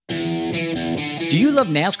Do you love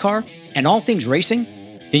NASCAR and all things racing?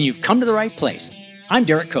 Then you've come to the right place. I'm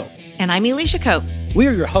Derek Cope. And I'm Alicia Cope. We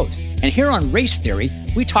are your hosts, and here on Race Theory,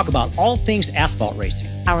 we talk about all things asphalt racing.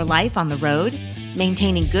 Our life on the road,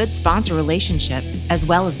 maintaining good sponsor relationships, as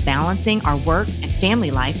well as balancing our work and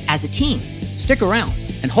family life as a team. Stick around,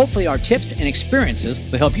 and hopefully our tips and experiences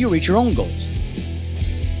will help you reach your own goals.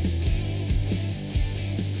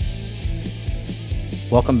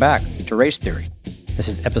 Welcome back to Race Theory. This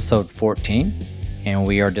is episode 14, and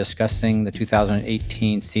we are discussing the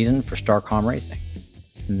 2018 season for Starcom Racing.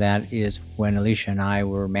 That is when Alicia and I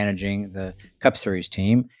were managing the Cup Series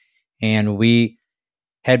team, and we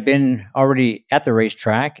had been already at the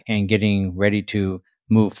racetrack and getting ready to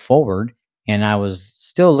move forward. And I was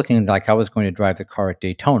still looking like I was going to drive the car at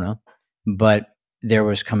Daytona, but there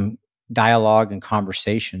was some dialogue and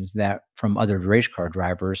conversations that from other race car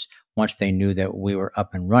drivers once they knew that we were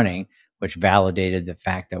up and running, which validated the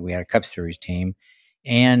fact that we had a Cup Series team.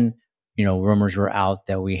 And, rumors were out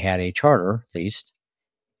that we had a charter leased.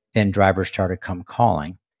 Then drivers started come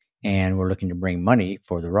calling and were looking to bring money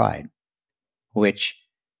for the ride, which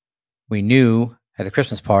we knew at the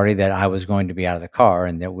Christmas party that I was going to be out of the car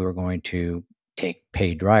and that we were going to take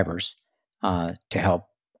paid drivers to help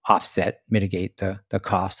mitigate the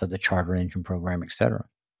cost of the charter engine program, et cetera.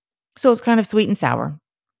 So it's kind of sweet and sour.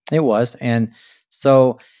 It was. And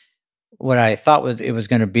so what I thought it was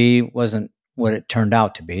going to be wasn't what it turned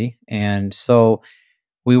out to be. And so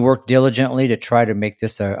we worked diligently to try to make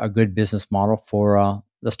this a good business model for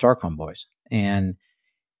the Starcom boys. And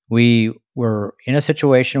we were in a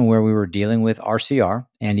situation where we were dealing with RCR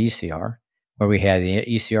and ECR, where we had the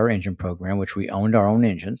ECR engine program, which we owned our own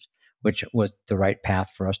engines, which was the right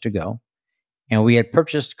path for us to go. And we had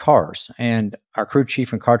purchased cars, and our crew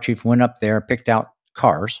chief and car chief went up there and picked out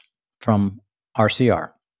cars from RCR.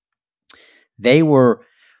 They were,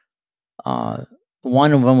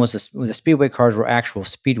 one of them was the Speedway cars were actual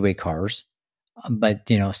Speedway cars, but,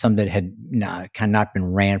 some that had not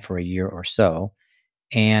been ran for a year or so.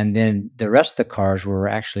 And then the rest of the cars were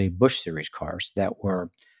actually Busch Series cars that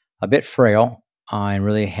were a bit frail and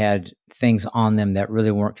really had things on them that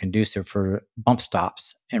really weren't conducive for bump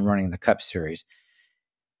stops and running the Cup Series.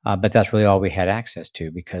 But that's really all we had access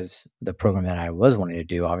to because the program that I was wanting to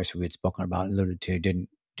do, obviously we had spoken about and alluded to,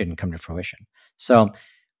 didn't come to fruition. So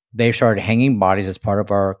they started hanging bodies as part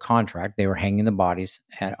of our contract. They were hanging the bodies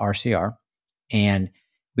at RCR, and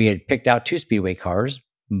we had picked out 2 Speedway cars,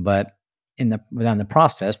 but within the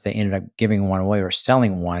process, they ended up giving one away or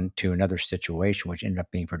selling one to another situation, which ended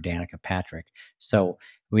up being for Danica Patrick. So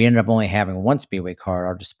we ended up only having 1 Speedway car at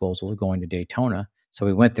our disposal going to Daytona. So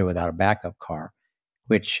we went there without a backup car,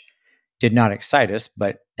 which did not excite us,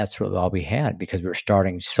 but that's really all we had because we were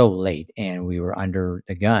starting so late and we were under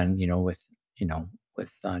the gun,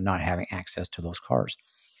 with not having access to those cars.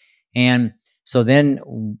 And so then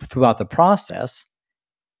throughout the process,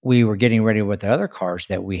 we were getting ready with the other cars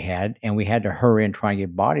that we had, and we had to hurry and try and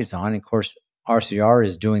get bodies on. And of course, RCR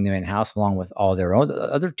is doing them in-house along with all their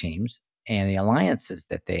other teams and the alliances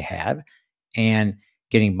that they have and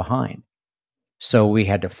getting behind. So they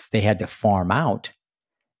had to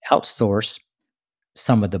outsource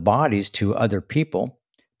some of the bodies to other people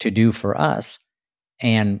to do for us,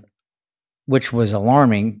 and which was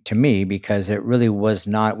alarming to me because it really was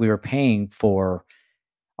not, we were paying for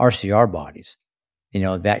RCR bodies,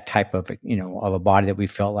 that type of, of a body that we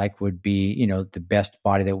felt like would be, the best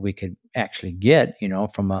body that we could actually get,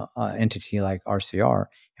 from a entity like RCR,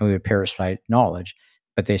 and we would parasite knowledge,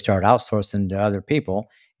 but they started outsourcing to other people.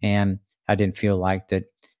 And I didn't feel like that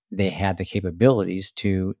they had the capabilities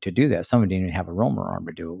to do that. Some didn't even have a roamer arm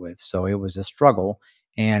to do it with. So it was a struggle.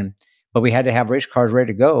 But we had to have race cars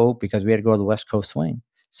ready to go because we had to go to the West Coast swing.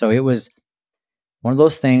 So it was one of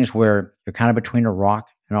those things where you're kind of between a rock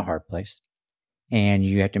and a hard place. And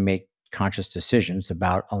you have to make conscious decisions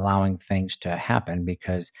about allowing things to happen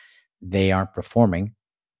because they aren't performing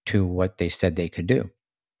to what they said they could do.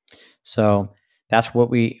 So that's what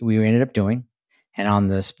we ended up doing. And on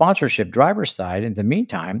the sponsorship driver side, in the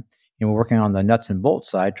meantime, we're working on the nuts and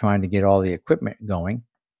bolts side, trying to get all the equipment going.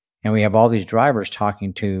 And we have all these drivers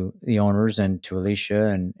talking to the owners and to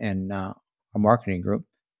Alicia and our marketing group.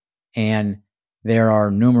 And there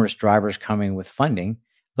are numerous drivers coming with funding,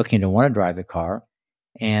 looking to want to drive the car.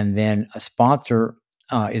 And then a sponsor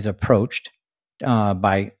is approached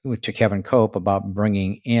to Kevin Cope about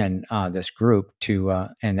bringing in this group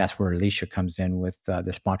and that's where Alicia comes in with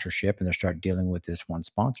the sponsorship, and they start dealing with this one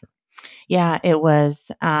sponsor. Yeah, it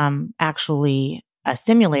was actually a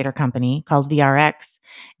simulator company called VRX,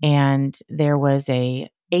 and there was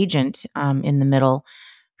a agent in the middle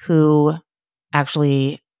who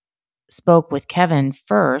actually spoke with Kevin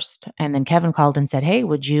first, and then Kevin called and said, "Hey,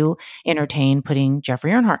 would you entertain putting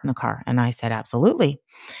Jeffrey Earnhardt in the car?" And I said, "Absolutely."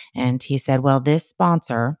 And he said, "Well, this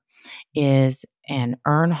sponsor is an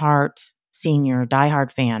Earnhardt Senior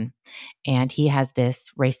diehard fan, and he has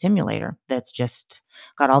this race simulator that's just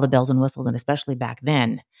got all the bells and whistles. And especially back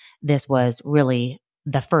then, this was really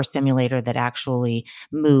the first simulator that actually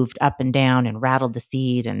moved up and down and rattled the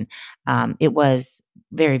seat. And it was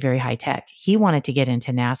very, very high tech. He wanted to get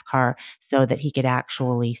into NASCAR so that he could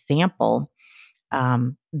actually sample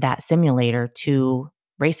that simulator to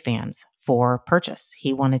race fans for purchase.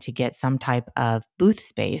 He wanted to get some type of booth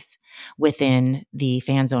space within the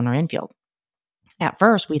fan zone or infield. At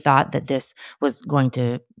first, we thought that this was going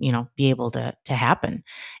to, be able to happen.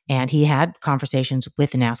 And he had conversations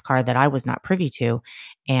with NASCAR that I was not privy to.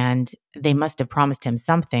 And they must have promised him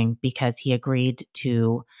something because he agreed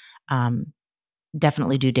to um,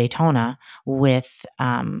 definitely do Daytona with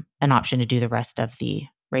an option to do the rest of the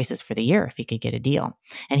races for the year if he could get a deal.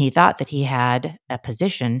 And he thought that he had a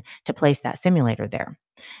position to place that simulator there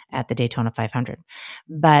at the Daytona 500.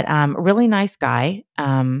 But really nice guy.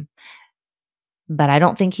 But I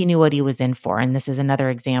don't think he knew what he was in for. And this is another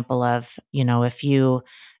example of, if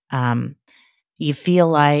um, you feel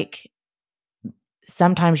like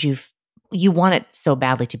sometimes you want it so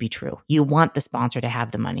badly to be true. You want the sponsor to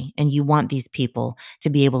have the money and you want these people to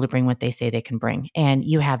be able to bring what they say they can bring. And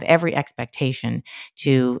you have every expectation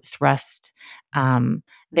to thrust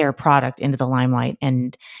their product into the limelight.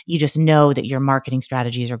 And you just know that your marketing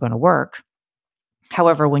strategies are going to work.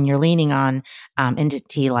 However, when you're leaning on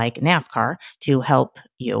entity like NASCAR to help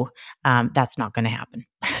you, that's not going to happen.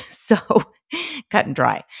 So cut and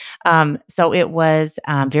dry. So it was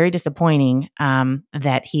very disappointing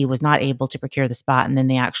that he was not able to procure the spot. And then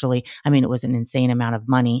they actually, I mean, it was an insane amount of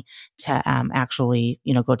money to actually,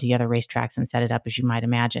 go to the other racetracks and set it up, as you might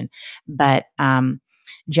imagine. But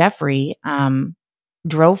Jeffrey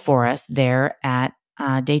drove for us there at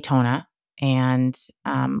Daytona, and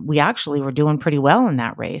we actually were doing pretty well in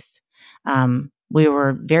that race. We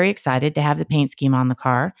were very excited to have the paint scheme on the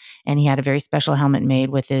car, and he had a very special helmet made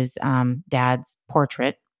with his dad's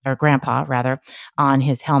portrait, or grandpa rather, on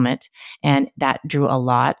his helmet, and that drew a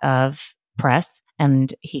lot of press,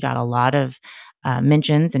 and he got a lot of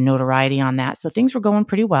mentions and notoriety on that. So things were going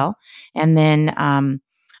pretty well, and then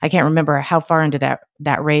I can't remember how far into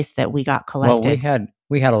that race that we got Well, collected.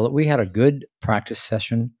 we had a good practice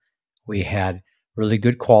session. We had really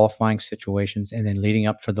good qualifying situations, and then leading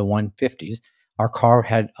up for the 150s, our car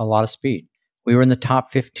had a lot of speed. We were in the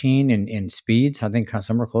top 15 in speeds. I think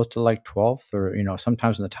somewhere close to like 12th, or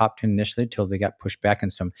sometimes in the top 10 initially, till they got pushed back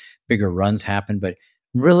and some bigger runs happened. But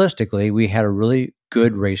realistically, we had a really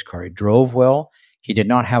good race car. He drove well. He did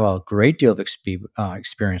not have a great deal of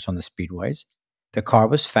experience on the speedways. The car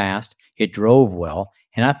was fast. It drove well.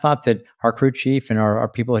 And I thought that our crew chief and our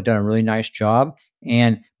people had done a really nice job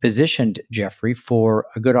and positioned Jeffrey for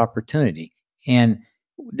a good opportunity. And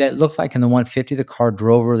that looked like in the 150, the car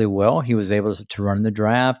drove really well. He was able to run the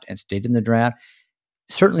draft and stayed in the draft.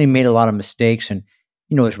 Certainly made a lot of mistakes and,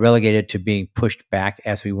 was relegated to being pushed back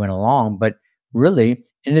as we went along, but really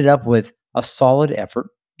ended up with a solid effort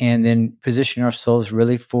and then positioning ourselves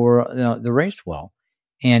really for the race well.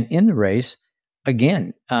 And in the race,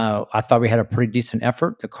 again, I thought we had a pretty decent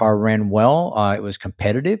effort. The car ran well. It was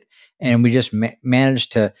competitive, and we just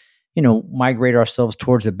managed to, migrate ourselves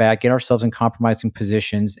towards the back, get ourselves in compromising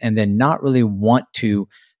positions, and then not really want to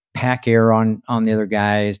pack air on the other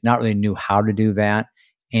guys. Not really knew how to do that,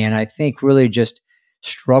 and I think really just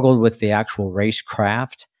struggled with the actual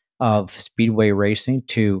racecraft of speedway racing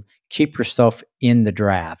to keep yourself in the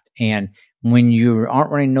draft. And when you aren't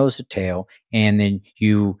running nose to tail, and then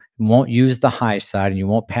you won't use the high side and you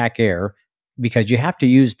won't pack air because you have to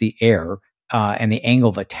use the air and the angle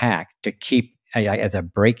of attack to keep as a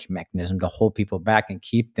brake mechanism to hold people back and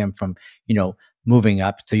keep them from moving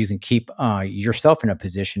up, so you can keep yourself in a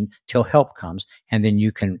position till help comes, and then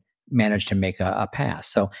you can manage to make a pass.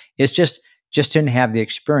 So it's just didn't have the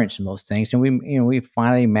experience in those things, and we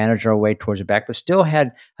finally managed our way towards the back, but still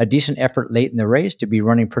had a decent effort late in the race to be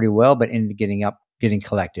running pretty well, but ended getting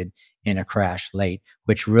collected in a crash late,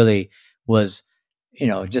 which really was,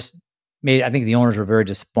 just made, I think the owners were very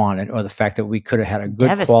despondent, or the fact that we could have had a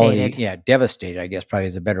good quality, Devastated. yeah, devastated, I guess probably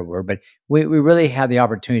is a better word, but we really had the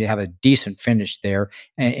opportunity to have a decent finish there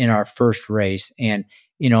in our first race. And,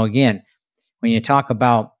 again, when you talk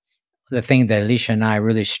about the thing that Alicia and I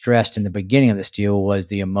really stressed in the beginning of this deal was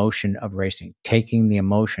the emotion of racing, taking the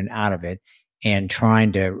emotion out of it and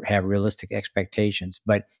trying to have realistic expectations.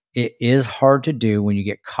 But it is hard to do when you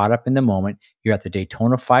get caught up in the moment. You're at the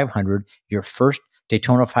Daytona 500, your first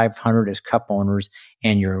Daytona 500 as cup owners,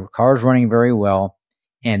 and your car's running very well,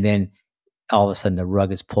 and then all of a sudden the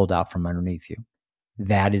rug is pulled out from underneath you.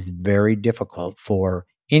 That is very difficult for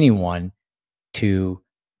anyone to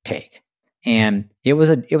take. And it was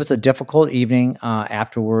a difficult evening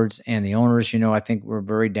afterwards, and the owners, I think were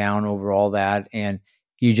very down over all that. And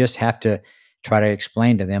you just have to try to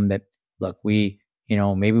explain to them that, look, maybe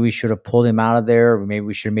we should have pulled him out of there, or maybe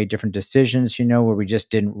we should have made different decisions, where we just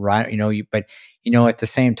didn't run, but at the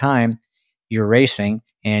same time, you're racing,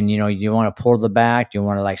 and you want to pull the back, you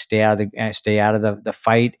want to like stay out of the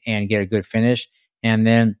fight and get a good finish, and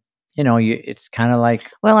then it's kind of like.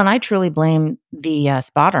 Well, and I truly blame the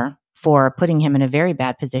spotter for putting him in a very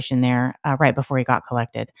bad position there right before he got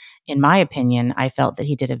collected. In my opinion, I felt that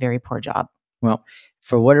he did a very poor job. Well,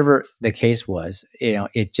 for whatever the case was,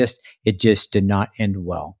 it just did not end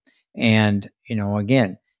well. And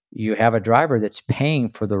again, you have a driver that's paying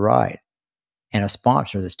for the ride and a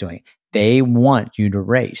sponsor that's doing it. They want you to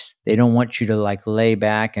race. They don't want you to like lay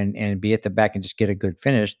back and be at the back and just get a good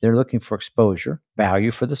finish. They're looking for exposure,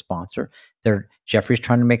 value for the sponsor. Jeffrey's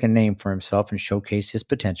trying to make a name for himself and showcase his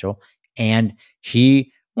potential. And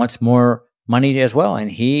he wants more money as well.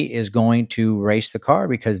 And he is going to race the car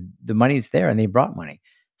because the money's there and they brought money.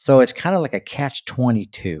 So it's kind of like a catch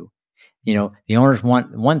 22. The owners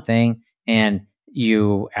want one thing, and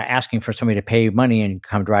you are asking for somebody to pay money and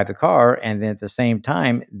come drive the car, and then at the same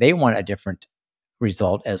time they want a different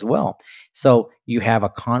result as well. So you have a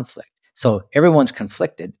conflict. So everyone's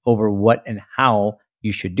conflicted over what and how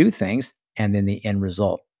you should do things, and then the end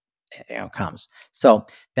result comes. So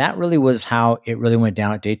that really was how it really went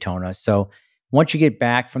down at Daytona. So once you get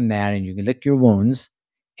back from that and you can lick your wounds,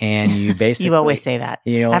 and you You always basically, say that.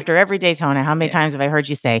 you know, After every Daytona, how many yeah, times have I heard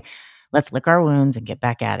you say, let's lick our wounds and get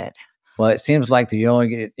back at it? well, it seems like you only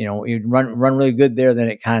get, you run really good there, then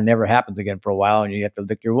it kind of never happens again for a while, and you have to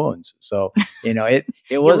lick your wounds. So, it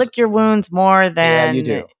You was, lick your wounds more yeah, you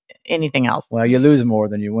than do. anything else, Well, you lose more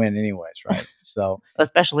than you win, anyways, right? So,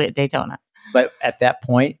 especially at Daytona. but at that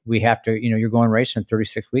point, we have to, you're going racing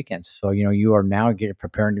 36 weekends. So, you are now getting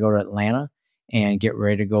preparing to go to Atlanta and get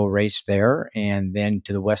ready to go race there and then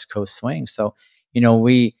to the West Coast swing. So,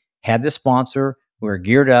 we had the sponsor, we're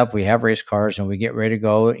geared up, we have race cars, and we get ready to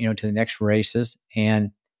go, to the next races.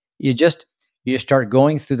 And you just, you start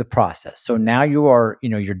going through the process. So now you are,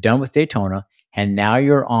 you're done with Daytona, and now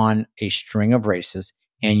you're on a string of races,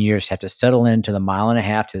 and you just have to settle into the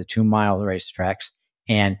 1.5 to the 2 mile racetracks.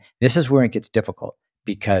 And this is where it gets difficult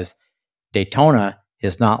because Daytona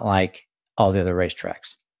is not like all the other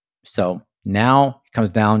racetracks. So now it comes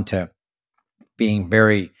down to being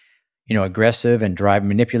very, aggressive and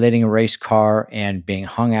manipulating a race car and being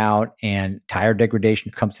hung out, and tire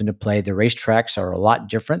degradation comes into play. The racetracks are a lot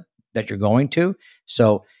different that you're going to.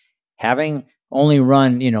 So having only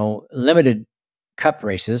run, limited cup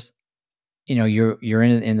races, you're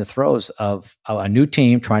in the throes of a new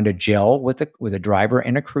team trying to gel with a driver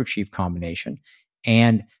and a crew chief combination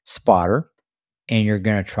and spotter, and you're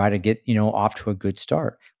going to try to get off to a good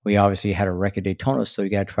start. We obviously had a wreck at Daytona, so you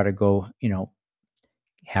got to try to go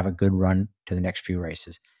have a good run to the next few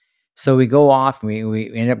races. So we go off, and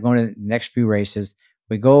we end up going to the next few races.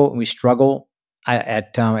 We go and we struggle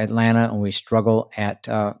at Atlanta, and we struggle at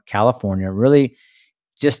California. Really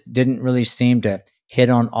just didn't really seem to hit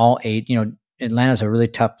on all 8. Atlanta's a really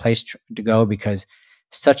tough place to go because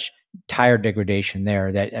such tire degradation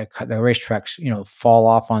there that the racetracks, fall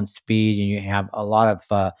off on speed, and you have a lot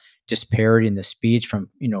of disparity in the speeds from,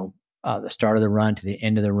 the start of the run to the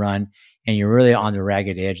end of the run, and you're really on the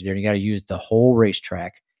ragged edge there. You got to use the whole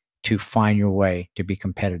racetrack to find your way to be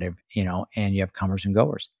competitive, and you have comers and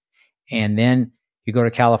goers. And then you go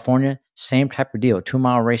to California, same type of deal. 2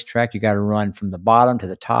 mile racetrack, you got to run from the bottom to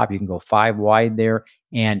the top. You can go 5 wide there.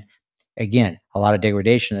 And again, a lot of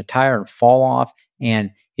degradation of the tire and fall off.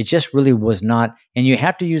 And it just really was not. And you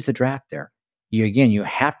have to use the draft there. You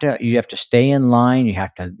have to stay in line. You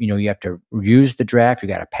have to use the draft. You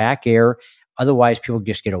got to pack air. Otherwise, people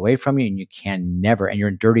just get away from you, and you can never, and you're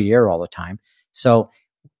in dirty air all the time. So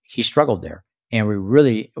he struggled there. And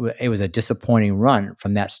it was a disappointing run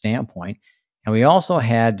from that standpoint. And we also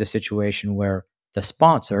had the situation where the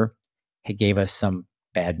sponsor he gave us some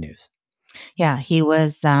bad news. Yeah, he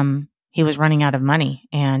was running out of money,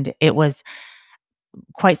 and it was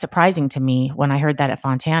quite surprising to me when I heard that at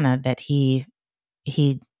Fontana that he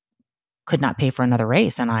could not pay for another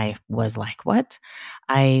race, and I was like, "What?"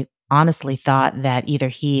 I honestly thought that either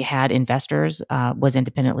he had investors, was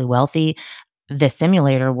independently wealthy. The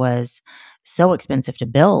simulator was so expensive to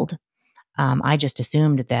build. I just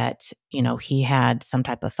assumed that, he had some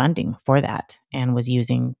type of funding for that and was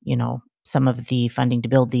using, some of the funding to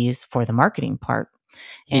build these for the marketing part.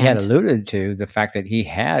 He had And alluded to the fact that he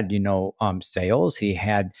had, sales, he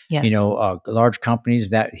had, yes, large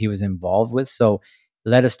companies that he was involved with. So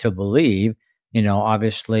led us to believe,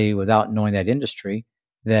 obviously without knowing that industry,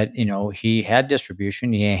 that he had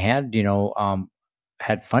distribution, he had,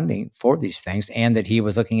 had funding for these things, and that he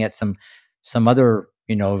was looking at some other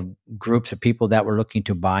groups of people that were looking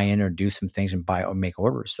to buy in or do some things and buy or make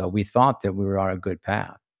orders. So we thought that we were on a good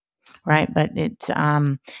path. right. But it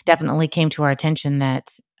definitely came to our attention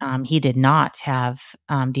that he did not have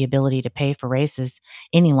the ability to pay for races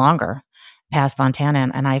any longer past Fontana.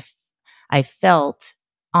 And I felt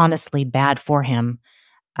honestly bad for him.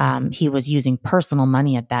 He was using personal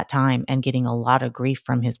money at that time and getting a lot of grief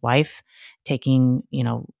from his wife, taking,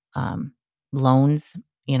 loans,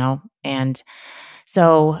 and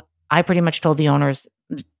so I pretty much told the owners,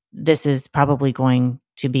 this is probably going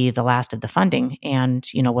to be the last of the funding. And,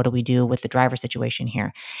 what do we do with the driver situation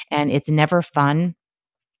here? And it's never fun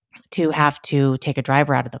to have to take a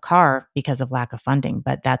driver out of the car because of lack of funding,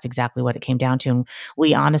 but that's exactly what it came down to. And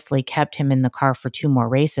we honestly kept him in the car for two more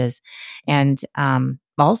races. And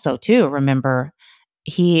also, too, remember,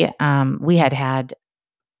 we had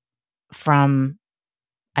from,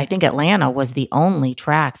 I think Atlanta was the only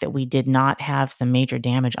track that we did not have some major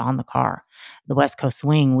damage on the car. The West Coast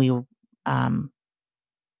Swing, um,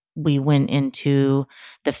 we went into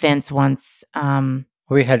the fence once.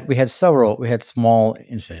 We had small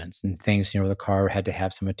incidents and things, the car had to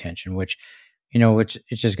have some attention, which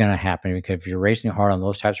it's just gonna happen because if you're racing hard on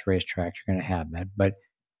those types of racetracks, you're gonna have that. But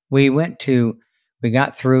we went to we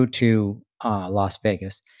got through to, Las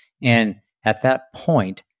Vegas, and at that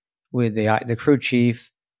point, with the crew chief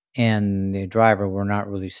and the driver were not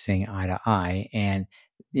really seeing eye to eye, and,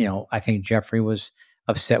 I think Jeffrey was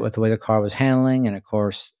upset with the way the car was handling, and of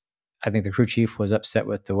course, I think the crew chief was upset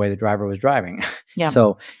with the way the driver was driving. Yeah.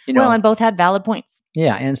 So, you Well, know and both had valid points.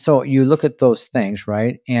 yeah, and so you look at those things,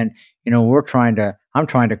 right? And, I'm trying to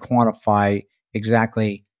quantify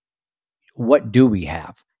exactly what do we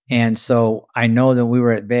have? And so I know that we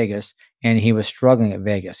were at Vegas and he was struggling at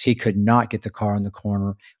Vegas. He could not get the car in the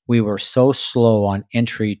corner. We were so slow on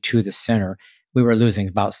entry to the center. We were losing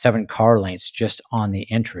about 7 car lengths just on the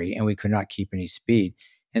entry and we could not keep any speed.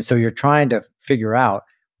 And so you're trying to figure out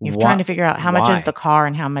You're trying what to figure out how much is the why car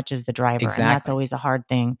and how much is the driver, and that's exactly. always a hard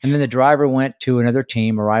thing. And then the driver went to another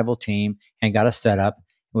team, a rival team, and got a setup,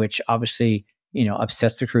 which obviously,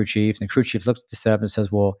 upsets the crew chief. And the crew chief looks at the setup and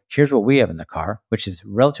says, "Well, here's what we have in the car, which is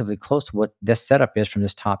relatively close to what this setup is from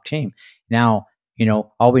this top team." Now,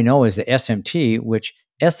 all we know is the SMT, which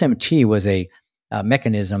SMT was a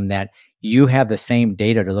mechanism that you have the same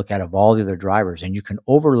data to look at of all the other drivers, and you can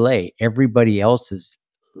overlay everybody else's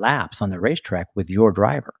laps on the racetrack with your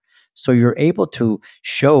driver. So you're able to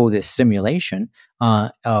show this simulation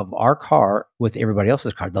of our car with everybody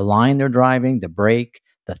else's car, the line they're driving, the brake,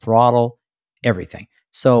 the throttle, everything.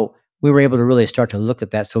 So we were able to really start to look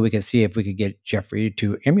at that so we could see if we could get Jeffrey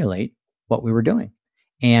to emulate what we were doing.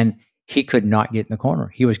 And he could not get in the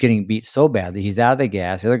corner. He was getting beat so badly. He's out of the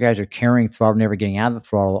gas. The other guys are carrying throttle, never getting out of the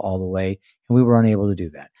throttle all the way. And we were unable to do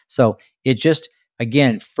that. So it just,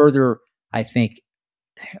 again, further, I think,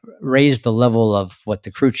 raised the level of what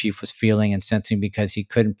the crew chief was feeling and sensing because he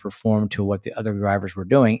couldn't perform to what the other drivers were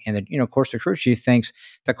doing. And that, of course, the crew chief thinks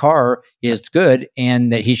the car is good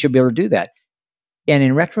and that he should be able to do that. And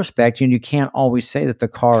in retrospect, you can't always say that the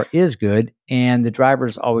car is good and the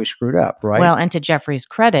driver's always screwed up, right? Well, and to Jeffrey's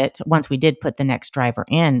credit, once we did put the next driver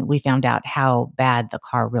in, we found out how bad the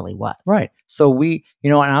car really was. Right. So and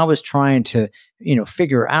I was trying to,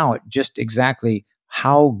 figure out just exactly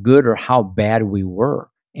how good or how bad we were.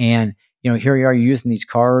 And, here you are using these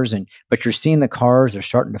cars but you're seeing the cars, they're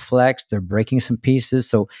starting to flex, they're breaking some pieces.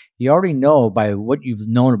 So you already know by what you've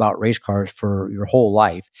known about race cars for your whole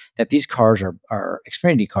life that these cars are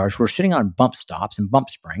Xfinity cars. We're sitting on bump stops and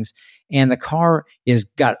bump springs, and the car is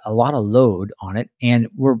got a lot of load on it, and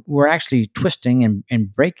we're actually twisting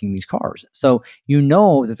and breaking these cars. So you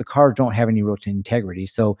know that the cars don't have any real integrity.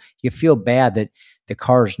 So you feel bad that the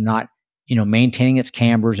car is not, maintaining its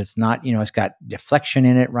cambers. It's not, it's got deflection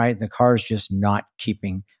in it, right? The car is just not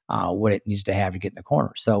keeping what it needs to have to get in the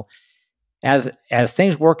corner. So as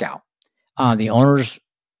things work out, the owners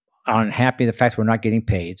are unhappy the fact we're not getting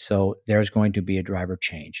paid. So there's going to be a driver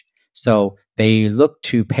change. So they look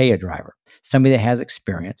to pay a driver, somebody that has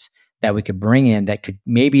experience that we could bring in that could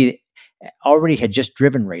maybe already had just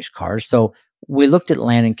driven race cars. So we looked at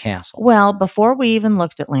Landon Castle. Well, before we even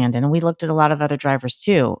looked at Landon, and we looked at a lot of other drivers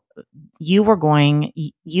too, you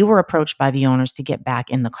were approached by the owners to get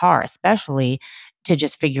back in the car, especially to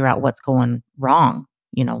just figure out what's going wrong.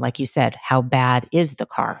 like you said, how bad is the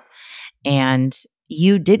car? And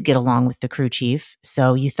you did get along with the crew chief,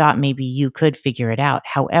 so you thought maybe you could figure it out.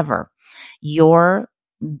 However, your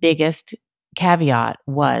biggest caveat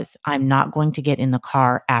was, I'm not going to get in the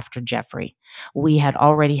car after Jeffrey. We had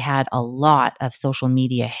already had a lot of social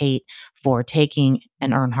media hate for taking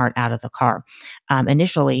an Earnhardt out of the car.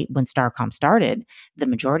 Initially, when Starcom started, the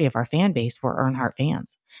majority of our fan base were Earnhardt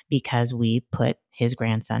fans because we put his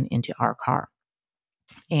grandson into our car.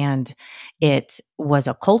 And it was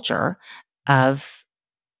a culture of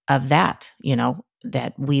that,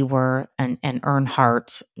 that we were an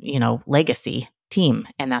Earnhardt, legacy team,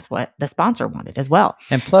 and that's what the sponsor wanted as well.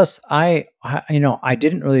 And plus, I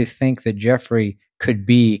didn't really think that Jeffrey could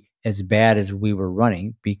be as bad as we were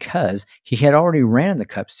running because he had already ran the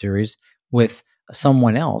Cup Series with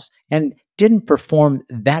someone else and didn't perform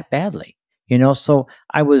that badly. So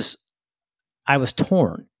I was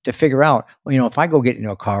torn to figure out, well, if I go get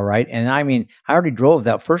into a car, right? And I mean, I already drove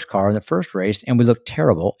that first car in the first race and we looked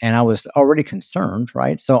terrible and I was already concerned,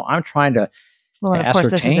 right? So I'm trying to Well, and of course,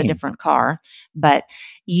 this was a ascertain. different car, but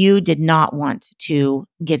you did not want to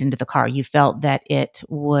get into the car. You felt that it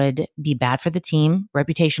would be bad for the team,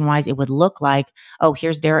 reputation wise. It would look like, oh,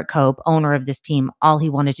 here's Derek Cope, owner of this team. All he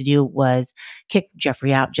wanted to do was kick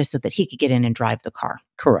Jeffrey out just so that he could get in and drive the car.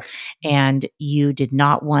 Correct. And you did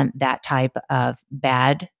not want that type of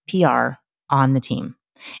bad PR on the team.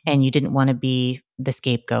 And you didn't want to be the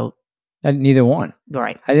scapegoat. And neither one.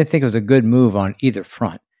 Right. I didn't think it was a good move on either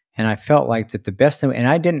front. And I felt like that the best thing, and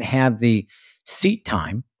I didn't have the seat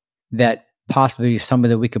time that possibly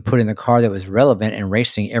somebody that we could put in the car that was relevant and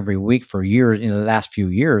racing every week for years in the last few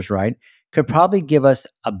years, right? Could probably give us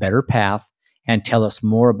a better path and tell us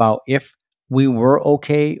more about if we were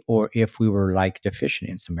okay or if we were like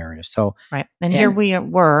deficient in some areas. So, Right. And here and we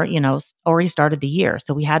were, already started the year.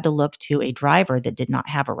 So we had to look to a driver that did not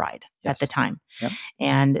have a ride at the yes, time. yep,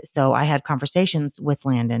 And so I had conversations with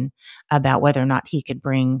Landon about whether or not he could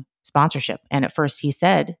bring sponsorship. And at first he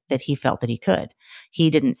said that he felt that he could. He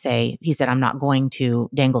didn't say, he said, I'm not going to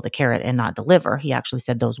dangle the carrot and not deliver. He actually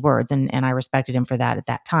said those words. And I respected him for that at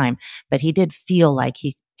that time. But he did feel like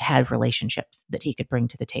he had relationships that he could bring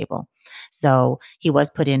to the table. So he was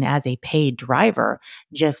put in as a paid driver,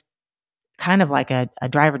 just kind of like a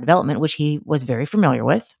driver development, which he was very familiar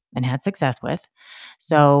with and had success with.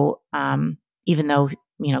 So even though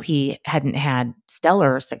he hadn't had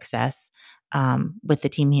stellar success with the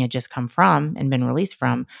team he had just come from and been released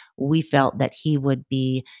from, we felt that he would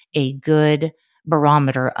be a good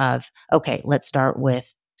barometer of, okay, let's start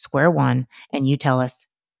with square one, and you tell us,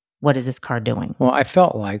 what is this car doing? well, I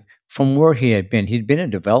felt like from where he'd been a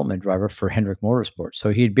development driver for Hendrick Motorsports.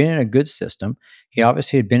 So he'd been in a good system. He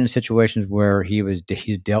obviously had been in situations where he's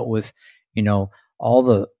dealt with, you know, all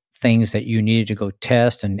the things that you needed to go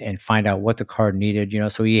test and find out what the car needed,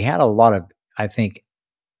 so he had a lot of, I think,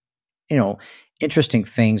 you know, interesting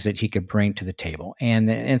things that he could bring to the table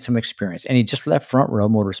and some experience. And he just left Front Row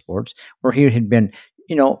Motorsports where he had been,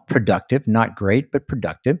 productive, not great, but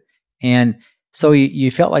productive. And so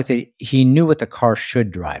you felt like that he knew what the car should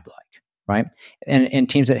drive like, right? And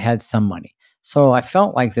teams that had some money. So I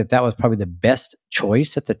felt like that was probably the best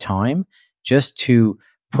choice at the time, just to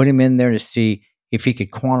put him in there to see if he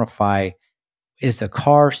could quantify, is the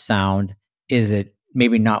car sound? Is it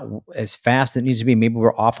maybe not as fast as it needs to be? Maybe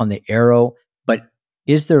we're off on the aero, but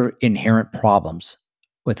is there inherent problems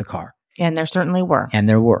with the car? And there certainly were. And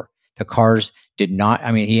there were. The cars did not.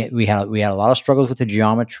 I mean, we had a lot of struggles with the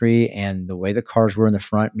geometry and the way the cars were in the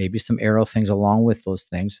front. Maybe some aero things along with those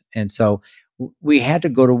things, and so we had to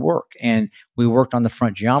go to work, and we worked on the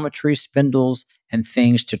front geometry, spindles, and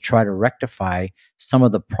things to try to rectify some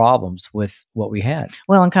of the problems with what we had.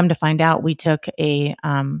 Well, and come to find out, we took a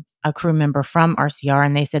crew member from RCR,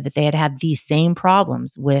 and they said that they had had these same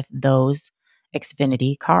problems with those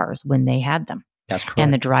Xfinity cars when they had them, That's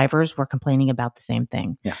and the correct. drivers were complaining about the same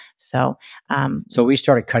thing. Yeah. So, So we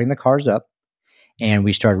started cutting the cars up and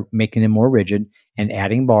we started making them more rigid and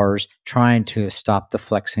adding bars, trying to stop the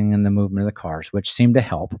flexing and the movement of the cars, which seemed to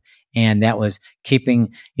help. And that was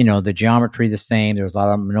keeping, the geometry the same. There was a lot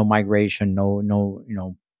of no migration, no,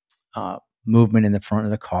 movement in the front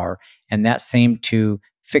of the car. And that seemed to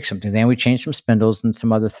fix some things. And we changed some spindles and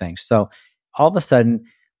some other things. So all of a sudden,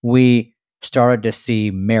 we started to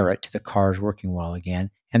see merit to the cars working well again.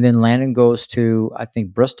 And then Landon goes to, I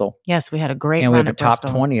think, Bristol, yes, we had a great and we run have a at top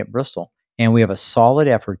Bristol. 20 at Bristol. And we have a solid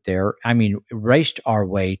effort there. I mean, raced our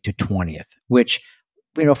way to 20th, which,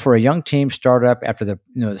 for a young team startup after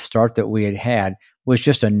the start that we had, was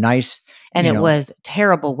just a nice, And it was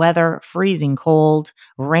terrible weather, freezing cold,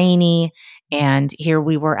 rainy, and here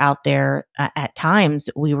we were out there, at times,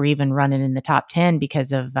 we were even running in the top 10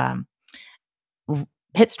 because of,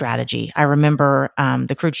 pit strategy. I remember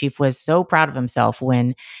the crew chief was so proud of himself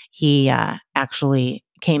when he actually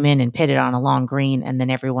came in and pitted on a long green, and then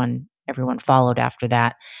everyone followed after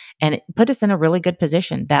that, and it put us in a really good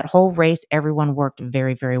position. That whole race, everyone worked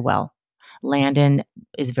very very well. Landon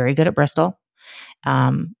is very good at Bristol,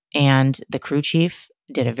 and the crew chief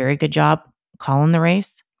did a very good job calling the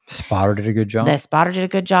race. Spotter did a good The job. spotter did a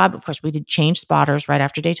good job. Of course, we did change spotters right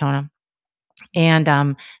after Daytona,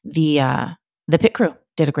 and the pit crew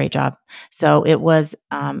did a great job. So it was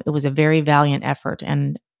a very valiant effort,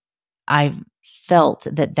 and I felt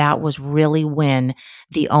that that was really when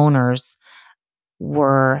the owners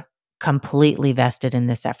were completely vested in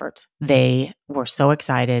this effort. They were so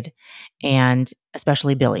excited, and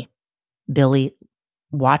especially Billy. Billy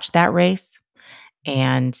watched that race,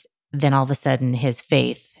 and then all of a sudden his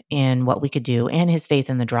faith in what we could do and his faith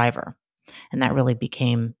in the driver, and that really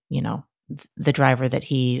became, the driver that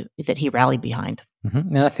he rallied behind.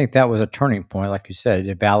 And I think that was a turning point, like you said.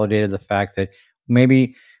 It validated the fact that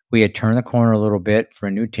maybe we had turned the corner a little bit for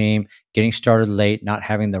a new team, getting started late, not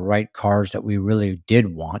having the right cars that we really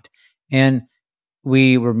did want, and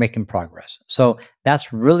we were making progress. So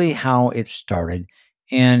that's really how it started.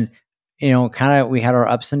 And kind of we had our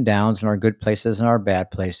ups and downs and our good places and our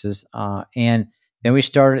bad places. And then we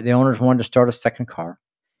started. The owners wanted to start a second car,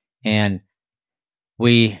 and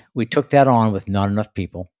we took that on with not enough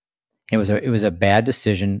people. It was a bad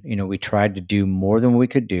decision. We tried to do more than we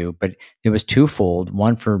could do, but it was twofold.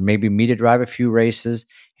 One for maybe me to drive a few races,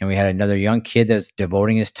 and we had another young kid that's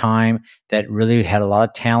devoting his time that really had a lot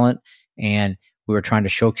of talent, and we were trying to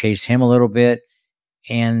showcase him a little bit,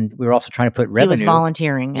 and we were also trying to put He was revenue.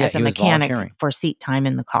 volunteering Yeah, as a he was mechanic volunteering. for seat time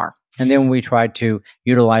in the car. And then we tried to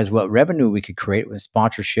utilize what revenue we could create with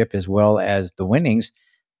sponsorship as well as the winnings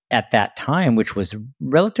at that time, which was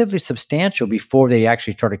relatively substantial before they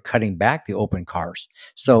actually started cutting back the open cars.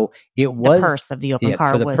 So it The was, purse of the open yeah,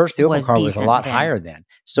 car for the purse, the open was car was a decent lot then. higher then.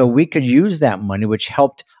 So we could use that money, which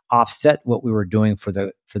helped offset what we were doing for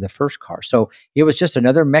the first car. So it was just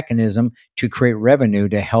another mechanism to create revenue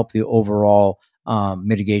to help the overall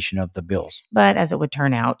mitigation of the bills. But as it would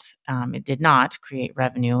turn out, it did not create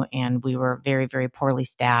revenue, and we were very, very poorly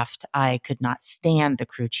staffed. I could not stand the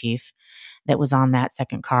crew chief that was on that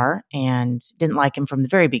second car and didn't like him from the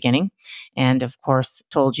very beginning. And of course,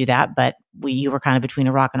 told you that, but you were kind of between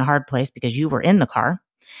a rock and a hard place because you were in the car,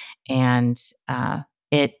 and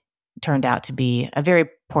it turned out to be a very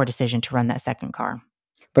poor decision to run that second car.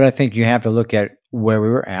 But I think you have to look at where we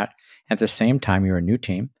were at. At the same time, you're a new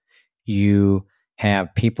team. You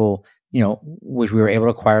have people, which we were able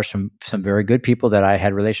to acquire some very good people that I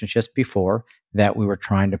had relationships before that we were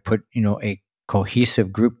trying to put, a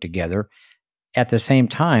cohesive group together. At the same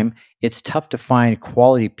time, it's tough to find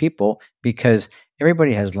quality people because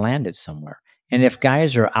everybody has landed somewhere. And if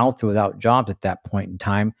guys are out there without jobs at that point in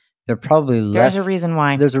time, they're probably There's a less. reason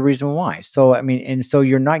why. There's a reason why. So, I mean, and so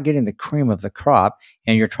you're not getting the cream of the crop,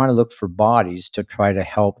 and you're trying to look for bodies to try to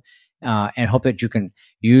help, and hope that you can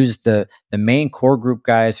use the main core group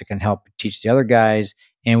guys that can help teach the other guys.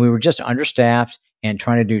 And we were just understaffed and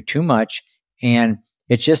trying to do too much, and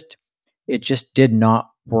it just it just did not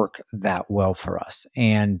work that well for us.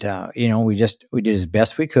 And we did as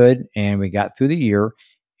best we could, and we got through the year.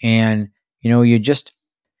 And you just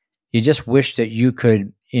wish that you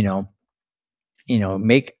could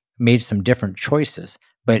made some different choices.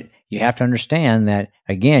 But you have to understand that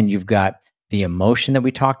again, you've got the emotion that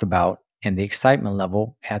we talked about and the excitement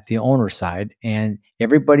level at the owner side, and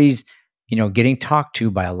everybody's getting talked to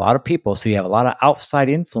by a lot of people. So you have a lot of outside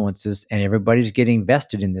influences, and everybody's getting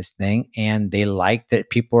vested in this thing, and they like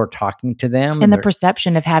that people are talking to them, And and the they're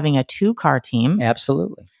perception of having a two-car team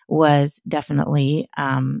absolutely. was definitely,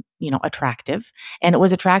 attractive. And it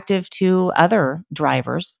was attractive to other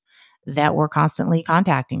drivers that were constantly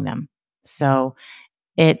contacting them. So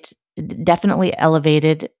it definitely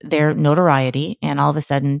elevated their notoriety. And all of a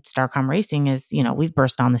sudden, Starcom Racing is, we've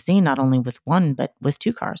burst on the scene not only with one, but with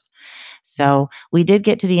two cars. So we did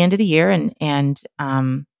get to the end of the year and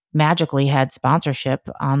magically had sponsorship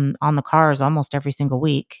on the cars almost every single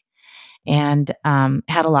week, and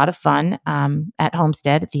had a lot of fun at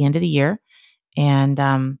Homestead at the end of the year.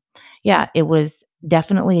 And yeah, it was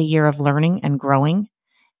definitely a year of learning and growing.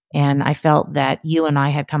 And I felt that you and I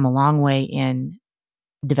had come a long way in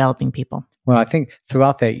developing people. Well, I think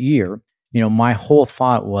throughout that year, my whole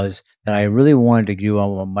thought was that I really wanted to do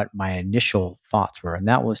what my initial thoughts were, and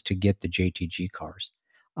that was to get the JTG cars.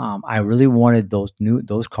 I really wanted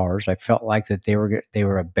those cars. I felt like that they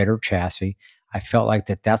were a better chassis. I felt like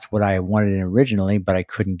that that's what I wanted originally, but I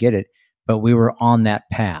couldn't get it. But we were on that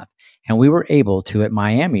path, and we were able to at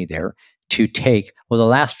Miami there to take the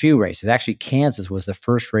last few races. Actually, Kansas was the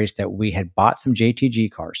first race that we had bought some JTG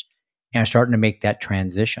cars and starting to make that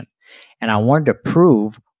transition. And I wanted to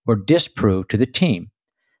prove or disprove to the team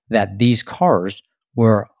that these cars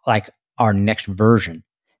were like our next version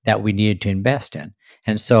that we needed to invest in.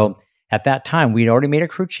 And so at that time, we'd already made a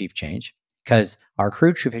crew chief change because our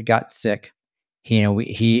crew chief had got sick.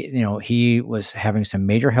 He was having some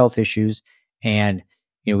major health issues, and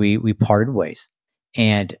we parted ways,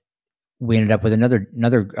 and we ended up with another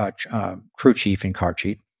crew chief and car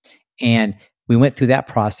chief, and we went through that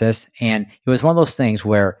process. And it was one of those things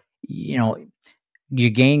where you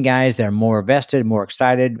gain guys that are more vested, more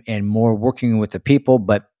excited, and more working with the people,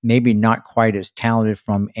 but maybe not quite as talented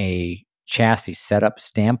from a chassis setup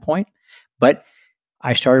standpoint. But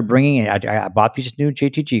I started bringing in, I bought these new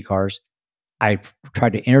JTG cars. I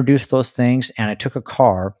tried to introduce those things, and I took a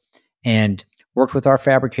car and worked with our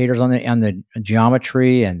fabricators on the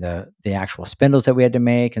geometry and the actual spindles that we had to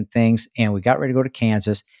make and things. And we got ready to go to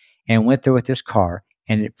Kansas and went there with this car,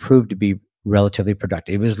 and it proved to be relatively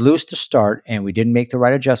productive. It was loose to start, and we didn't make the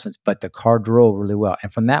right adjustments, but the car drove really well.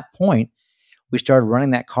 And from that point, we started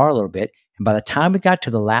running that car a little bit. And by the time we got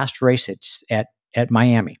to the last race at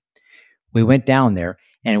Miami, we went down there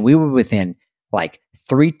and we were within like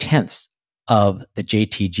 3/10 of the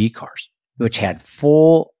JTG cars, which had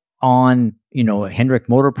full on, Hendrick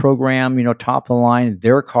motor program, top of the line,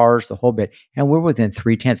 their cars, the whole bit. And we're within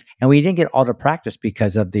 3/10. And we didn't get all the practice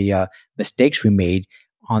because of the mistakes we made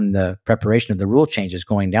on the preparation of the rule changes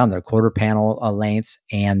going down the quarter panel lengths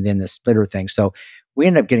and then the splitter thing. So we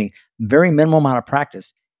ended up getting very minimal amount of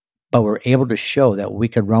practice, but we're able to show that we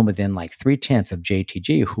could run within like 3/10 of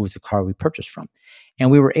JTG, who was the car we purchased from.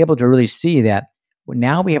 And we were able to really see that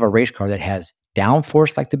now we have a race car that has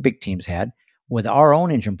downforce like the big teams had with our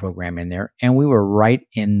own engine program in there, and we were right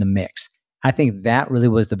in the mix. I think that really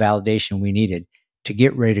was the validation we needed to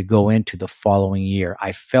get ready to go into the following year.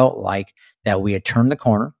 I felt like that we had turned the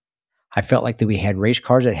corner. I felt like that we had race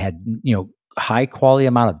cars that had, high quality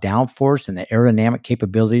amount of downforce and the aerodynamic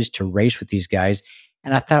capabilities to race with these guys.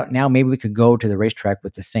 And I thought now maybe we could go to the racetrack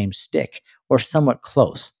with the same stick or somewhat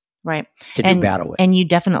close Right. to do And battle with. and you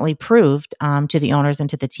definitely proved to the owners and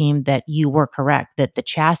to the team that you were correct, that the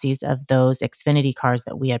chassis of those Xfinity cars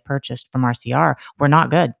that we had purchased from RCR were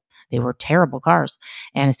not good. They were terrible cars.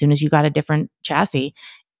 And as soon as you got a different chassis,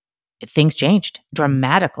 things changed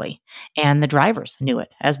dramatically, and the drivers knew it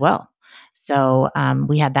as well. So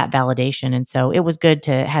we had that validation, and so it was good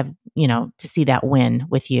to have to see that win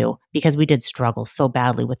with you, because we did struggle so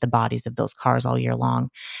badly with the bodies of those cars all year long,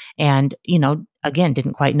 and again,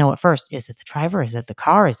 didn't quite know at first, is it the driver, is it the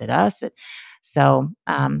car, is it us? So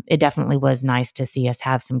it definitely was nice to see us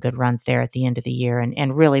have some good runs there at the end of the year,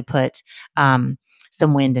 and really put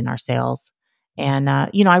some wind in our sails. And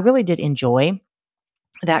I really did enjoy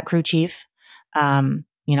that crew chief.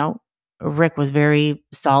 Rick was very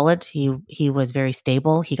solid. He was very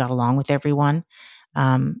stable. He got along with everyone.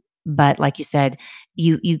 But like you said,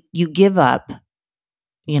 you give up,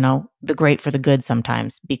 the great for the good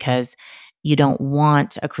sometimes, because you don't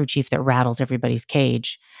want a crew chief that rattles everybody's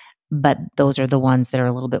cage. But those are the ones that are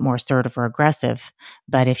a little bit more assertive or aggressive.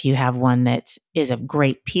 But if you have one that is a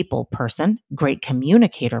great people person, great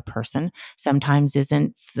communicator person, sometimes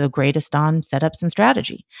isn't the greatest on setups and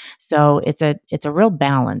strategy. So it's a real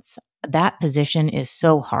balance. That position is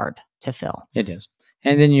so hard to fill. It is.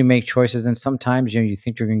 And then you make choices, and sometimes you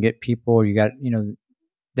think you're going to get people, or you got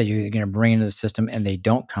that you're going to bring into the system, and they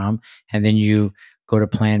don't come, and then you go to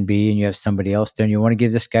plan B and you have somebody else there, and you want to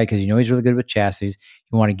give this guy, because he's really good with chassis,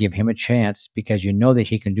 you want to give him a chance because you know that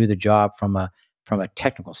he can do the job from a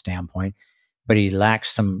technical standpoint, but he lacks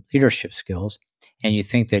some leadership skills. And you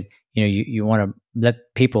think that you want to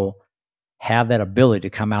let people have that ability to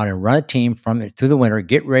come out and run a team from through the winter,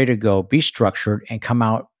 get ready to go, be structured, and come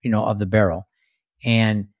out of the barrel.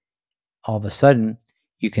 And all of a sudden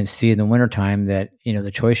you can see in the wintertime that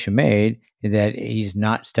the choice you made, that he's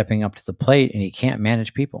not stepping up to the plate and he can't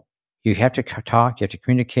manage people. You have to talk, you have to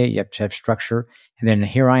communicate, you have to have structure. And then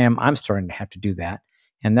here I'm starting to have to do that,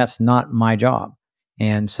 and that's not my job.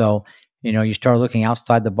 And so you start looking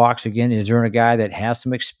outside the box again. Is there a guy that has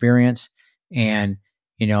some experience? And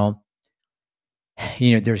you know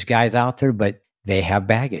there's guys out there, but they have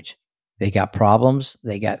baggage. They got problems,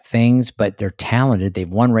 they got things, but they're talented. They've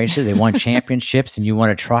won races, they won championships, and you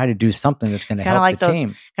wanna try to do something that's It's gonna help the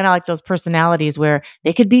team. kinda like those personalities where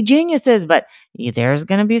they could be geniuses, but there's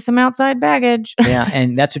gonna be some outside baggage. Yeah,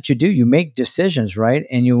 and that's what you do. You make decisions, right?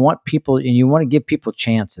 And you want people and you wanna give people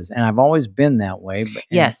chances, and I've always been that way, but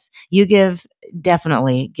and Yes, you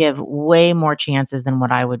definitely give way more chances than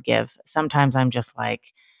what I would give. Sometimes I'm just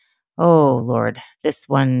like, "Oh, Lord, this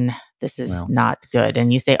is well not good."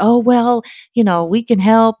 And you say, "Oh, well, we can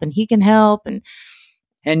help and he can help." And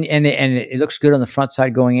and it looks good on the front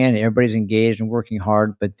side going in, and everybody's engaged and working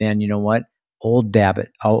hard, but then you know what? Old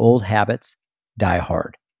habits die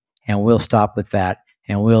hard, and we'll stop with that,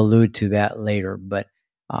 and we'll allude to that later. But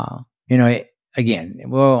uh, you know, again,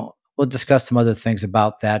 we'll discuss some other things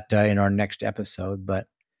about that in our next episode. but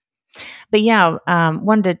yeah,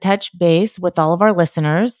 wanted to touch base with all of our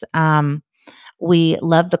listeners. We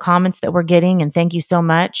love the comments that we're getting, and thank you so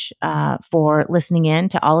much for listening in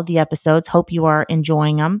to all of the episodes. Hope you are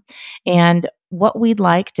enjoying them. And what we'd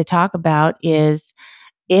like to talk about is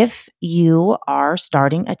if you are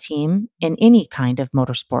starting a team in any kind of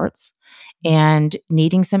motorsports and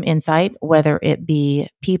needing some insight, whether it be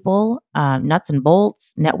people, nuts and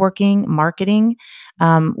bolts, networking, marketing,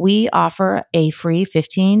 we offer a free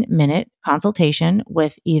 15-minute consultation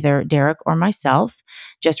with either Derek or myself.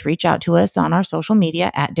 Just reach out to us on our social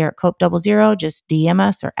media at Derek Cope 00. Just DM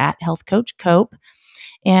us or at Health Coach Cope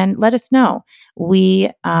and let us know. We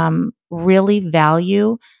really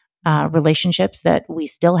value relationships that we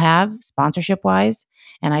still have sponsorship wise.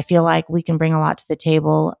 And I feel like we can bring a lot to the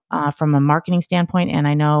table from a marketing standpoint. And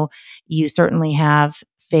I know you certainly have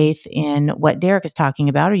faith in what Derek is talking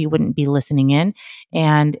about, or you wouldn't be listening in.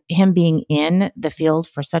 And him being in the field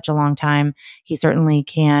for such a long time, he certainly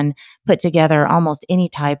can put together almost any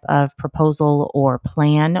type of proposal or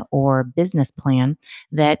plan or business plan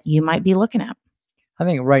that you might be looking at. I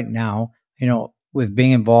think right now, with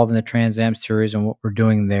being involved in the Trans Am series and what we're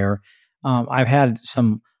doing there, I've had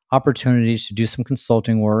some opportunities to do some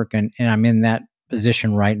consulting work, and I'm in that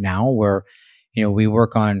position right now where, we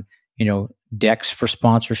work on, decks for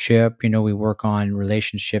sponsorship. We work on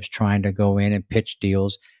relationships, trying to go in and pitch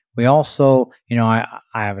deals. We also, I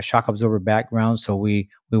have a shock absorber background, so we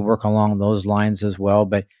work along those lines as well.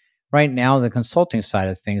 But right now, the consulting side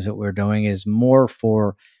of things that we're doing is more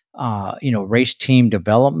for race team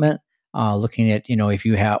development, looking at, if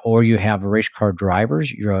you have race car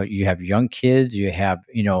drivers, you have young kids, you have,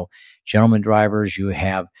 gentleman drivers, you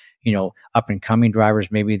have, up and coming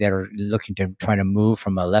drivers, maybe that are looking to try to move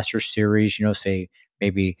from a lesser series, say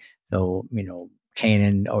maybe the,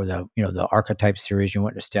 Canon or the archetype series, you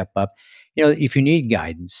want to step up, if you need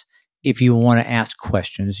guidance, if you want to ask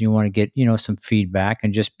questions, you want to get, some feedback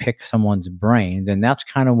and just pick someone's brain, then that's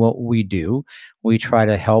kind of what we do. We try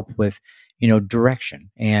to help with,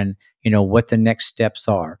 direction and, what the next steps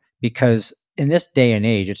are, because in this day and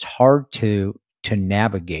age it's hard to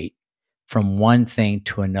navigate from one thing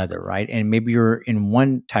to another, right? And maybe you're in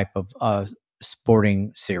one type of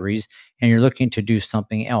sporting series and you're looking to do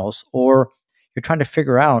something else, or you're trying to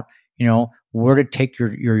figure out, where to take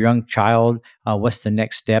your young child. What's the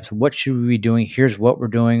next steps? What should we be doing? Here's what we're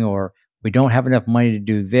doing, or we don't have enough money to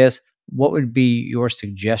do this. What would be your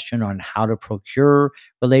suggestion on how to procure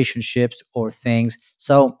relationships or things?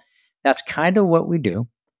 So that's kind of what we do.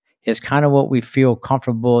 It's kind of what we feel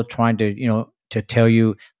comfortable trying to, to tell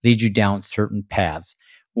you, lead you down certain paths.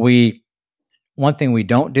 We One thing we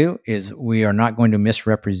don't do is we are not going to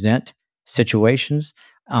misrepresent situations.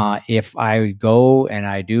 If I go and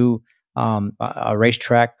I do a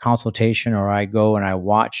racetrack consultation, or I go and I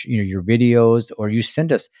watch, your videos, or you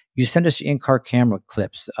send us in-car camera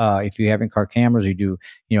clips. If you have in-car cameras, you do,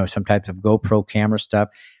 some types of GoPro camera stuff.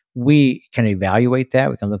 We can evaluate that.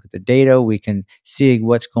 We can look at the data. We can see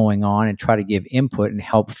what's going on and try to give input and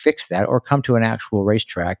help fix that, or come to an actual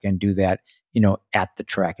racetrack and do that, at the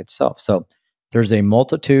track itself. So there's a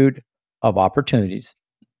multitude of opportunities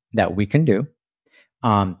that we can do.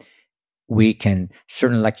 Um, we can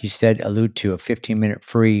certainly, like you said, allude to a 15-minute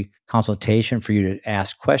free consultation for you to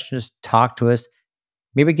ask questions, talk to us,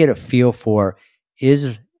 maybe get a feel for,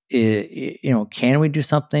 is can we do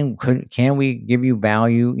something? Can we give you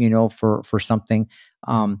value, for something,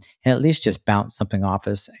 and at least just bounce something off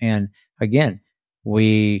us. And again,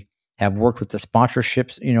 we have worked with the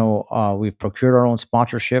sponsorships. We've procured our own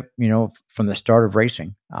sponsorship. From the start of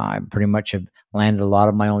racing, I pretty much have landed a lot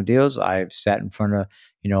of my own deals. I've sat in front of,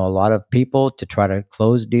 a lot of people to try to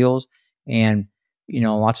close deals, and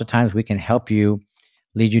lots of times we can help you,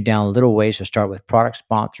 lead you down little ways to start with product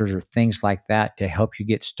sponsors or things like that to help you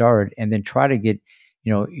get started, and then try to get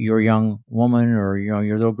your young woman, or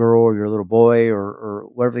your little girl, or your little boy, or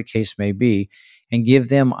whatever the case may be, and give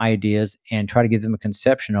them ideas and try to give them a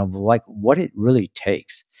conception of like what it really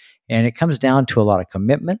takes. And it comes down to a lot of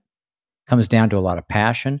commitment, comes down to a lot of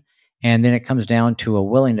passion, and then it comes down to a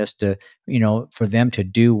willingness to, for them to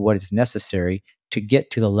do what is necessary to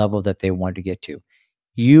get to the level that they want to get to.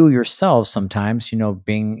 You yourself sometimes,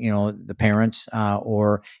 being, the parents,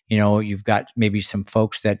 or, you've got maybe some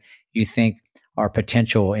folks that you think are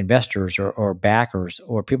potential investors, or backers,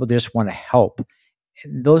 or people that just want to help.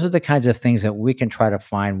 Those are the kinds of things that we can try to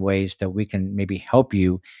find ways that we can maybe help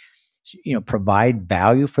you, provide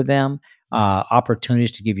value for them,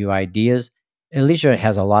 opportunities to give you ideas. Alicia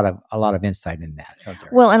has a lot of insight in that out there.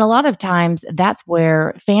 Well, and a lot of times that's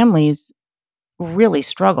where families really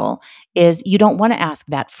struggle is you don't want to ask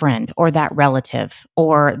that friend or that relative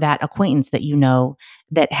or that acquaintance that you know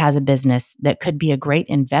that has a business that could be a great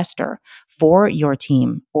investor for your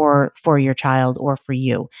team or for your child or for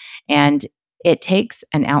you. And it takes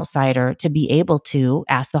an outsider to be able to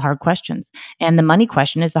ask the hard questions. And the money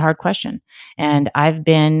question is the hard question. And I've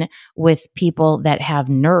been with people that have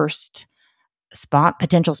nursed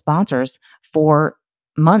potential sponsors for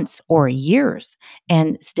months or years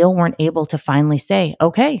and still weren't able to finally say,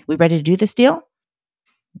 okay, we ready to do this deal?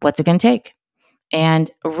 What's it going to take?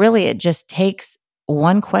 And really, it just takes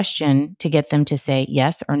one question to get them to say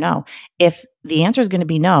yes or no. If the answer is going to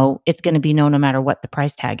be no, it's going to be no, no matter what the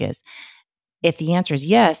price tag is. If the answer is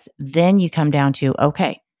yes, then you come down to,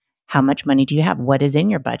 okay, how much money do you have? What is in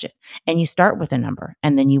your budget? And you start with a number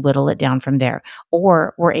and then you whittle it down from there.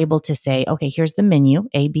 Or we're able to say, okay, here's the menu,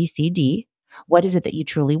 A, B, C, D. What is it that you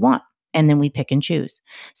truly want? And then we pick and choose.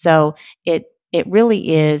 So it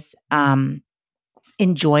really is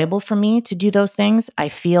enjoyable for me to do those things. I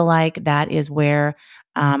feel like that is where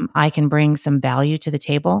I can bring some value to the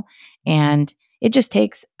table. And it just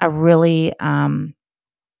takes a really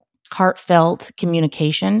heartfelt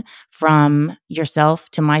communication from yourself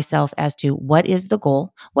to myself as to what is the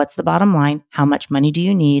goal, what's the bottom line, how much money do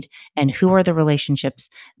you need, and who are the relationships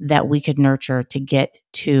that we could nurture to get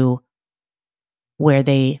to where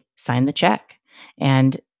they sign the check.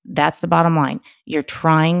 And that's the bottom line. You're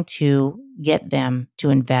trying to get them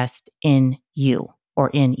to invest in you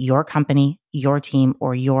or in your company, your team,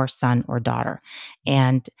 or your son or daughter.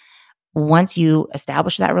 And once you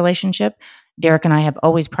establish that relationship, Derek and I have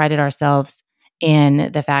always prided ourselves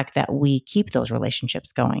in the fact that we keep those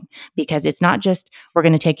relationships going because it's not just we're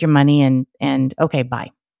going to take your money and okay,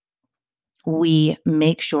 bye. We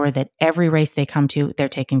make sure that every race they come to, they're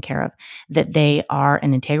taken care of, that they are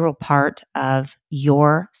an integral part of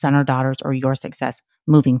your son or daughter's or your success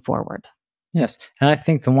moving forward. Yes, and I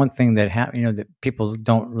think the one thing that that people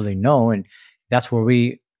don't really know, and that's where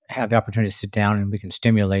we have the opportunity to sit down and we can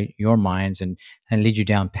stimulate your minds and lead you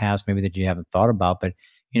down paths maybe that you haven't thought about. But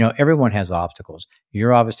everyone has obstacles.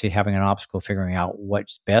 You're obviously having an obstacle figuring out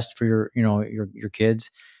what's best for your kids,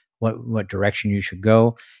 what direction you should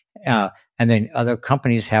go. Uh, and then other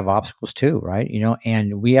companies have obstacles too, right?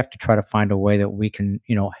 And we have to try to find a way that we can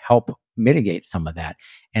help mitigate some of that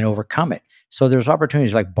and overcome it. So there's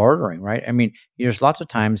opportunities like bartering, right? I mean, there's lots of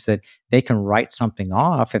times that they can write something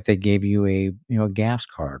off if they gave you a gas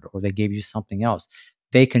card, or they gave you something else.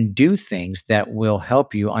 They can do things that will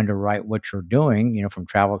help you underwrite what you're doing, from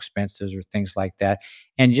travel expenses or things like that,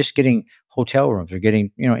 and just getting hotel rooms, or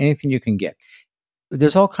getting, anything you can get.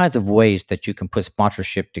 There's all kinds of ways that you can put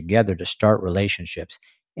sponsorship together to start relationships,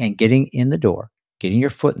 and getting in the door, getting your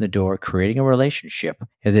foot in the door, creating a relationship,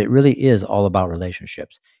 because it really is all about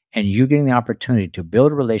relationships. And you getting the opportunity to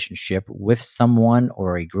build a relationship with someone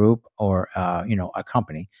or a group, or a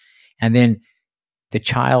company, and then the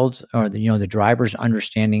child's, or the driver's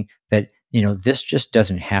understanding that this just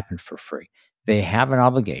doesn't happen for free. They have an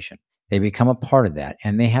obligation. They become a part of that,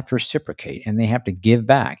 and they have to reciprocate, and they have to give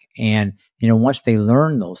back. And once they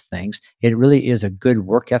learn those things, it really is a good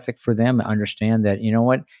work ethic for them to understand that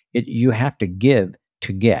what you have to give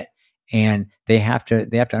to get. And they have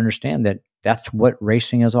to understand that that's what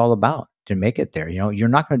racing is all about, to make it there. You're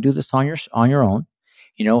not going to do this on your own.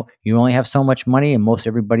 You only have so much money, and most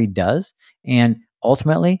everybody does. And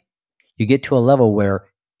ultimately, you get to a level where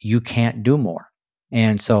you can't do more.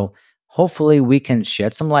 And so hopefully we can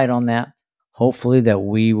shed some light on that. Hopefully that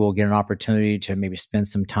we will get an opportunity to maybe spend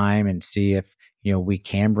some time and see if we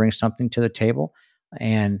can bring something to the table,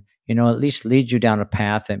 and at least lead you down a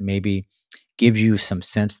path that maybe gives you some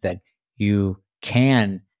sense that you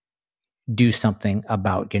can do something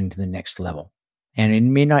about getting to the next level. And it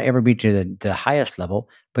may not ever be to the highest level,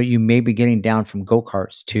 but you may be getting down from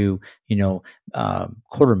go-karts to, you know,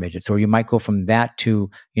 quarter midgets, or you might go from that to,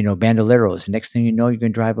 bandoleros. Next thing you know, you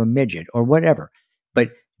can drive a midget or whatever.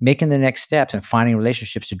 But making the next steps and finding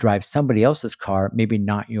relationships to drive somebody else's car, maybe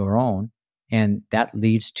not your own, and that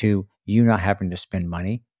leads to you not having to spend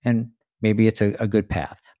money, and maybe it's a good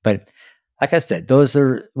path. But like I said, those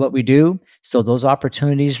are what we do. So those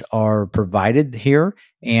opportunities are provided here,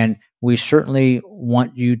 and we certainly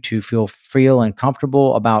want you to feel and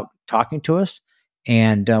comfortable about talking to us.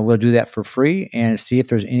 And we'll do that for free and see if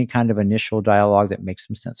there's any kind of initial dialogue that makes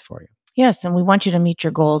some sense for you. Yes, and we want you to meet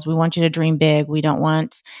your goals. We want you to dream big. We don't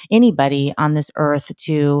want anybody on this earth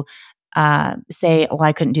to say, "Oh,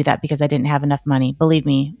 I couldn't do that because I didn't have enough money." Believe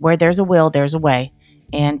me, where there's a will, there's a way,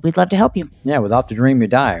 and we'd love to help you. Yeah, without the dream, you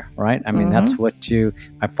die, right? I mean, Hmm. that's what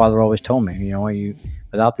my father always told me,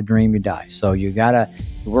 without the dream, you die. So you got to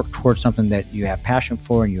work towards something that you have passion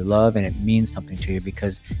for and you love, and it means something to you,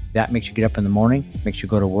 because that makes you get up in the morning, makes you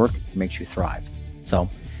go to work, makes you thrive. So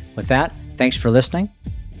with that, thanks for listening,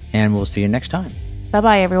 and we'll see you next time. Bye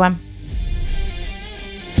bye, everyone.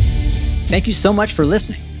 Thank you so much for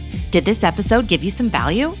listening. Did this episode give you some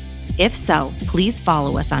value? If so, please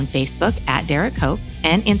follow us on Facebook at Derek Cope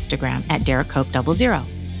and Instagram at Derek Cope 00,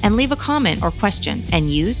 and leave a comment or question and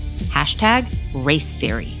use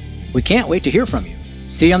 #RaceTheory. We can't wait to hear from you.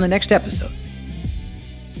 See you on the next episode.